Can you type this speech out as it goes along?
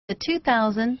The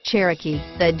 2000 Cherokee.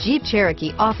 The Jeep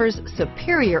Cherokee offers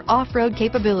superior off-road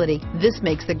capability. This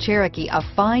makes the Cherokee a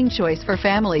fine choice for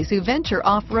families who venture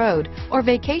off-road or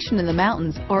vacation in the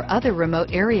mountains or other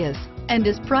remote areas, and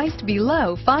is priced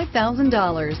below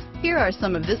 $5,000. Here are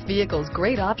some of this vehicle's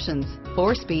great options: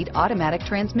 4-speed automatic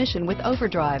transmission with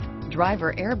overdrive,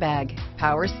 driver airbag,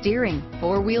 power steering,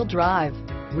 4-wheel drive,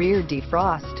 rear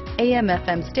defrost,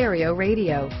 AM/FM stereo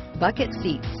radio, bucket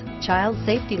seats, child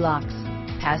safety locks,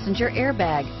 passenger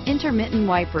airbag, intermittent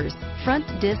wipers, front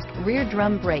disc rear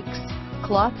drum brakes,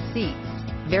 cloth seats,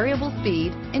 variable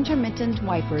speed, intermittent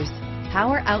wipers,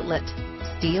 power outlet,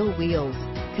 steel wheels,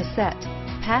 cassette,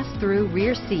 pass-through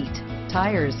rear seat,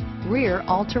 tires, rear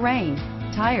all-terrain,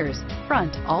 tires,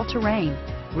 front all-terrain,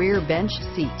 rear bench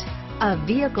seat. A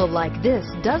vehicle like this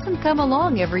doesn't come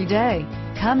along every day.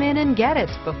 Come in and get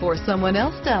it before someone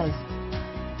else does.